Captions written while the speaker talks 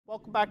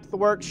Welcome back to the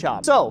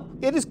workshop. So,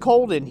 it is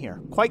cold in here.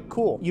 Quite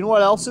cool. You know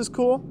what else is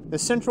cool? The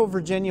Central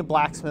Virginia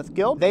Blacksmith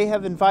Guild. They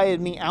have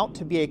invited me out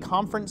to be a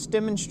conference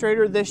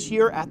demonstrator this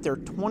year at their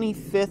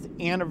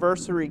 25th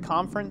anniversary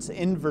conference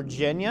in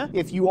Virginia.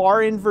 If you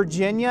are in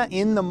Virginia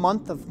in the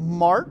month of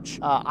March,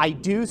 I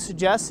do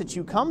suggest that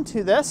you come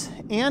to this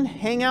and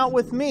hang out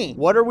with me.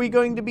 What are we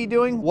going to be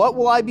doing? What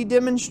will I be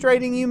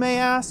demonstrating, you may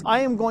ask? I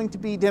am going to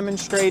be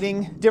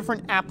demonstrating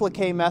different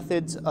applique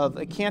methods of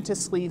acanthus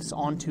sleeves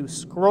onto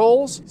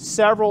scrolls.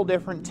 Several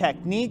different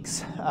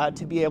techniques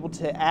to be able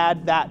to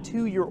add that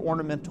to your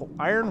ornamental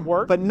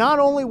ironwork. But not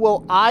only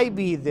will I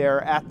be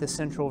there at the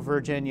Central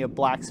Virginia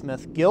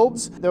Blacksmith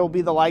Guilds, there will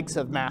be the likes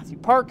of Matthew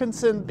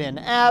Parkinson, Ben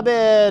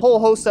Abbott, a whole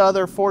host of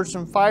other Forged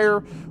in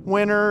Fire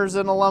winners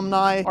and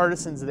alumni.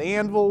 Artisans of the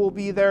Anvil will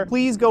be there.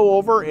 Please go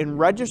over and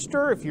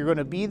register if you're going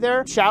to be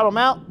there. Shout them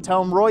out,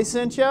 tell them Roy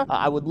sent you.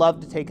 I would love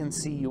to take and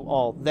see you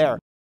all there.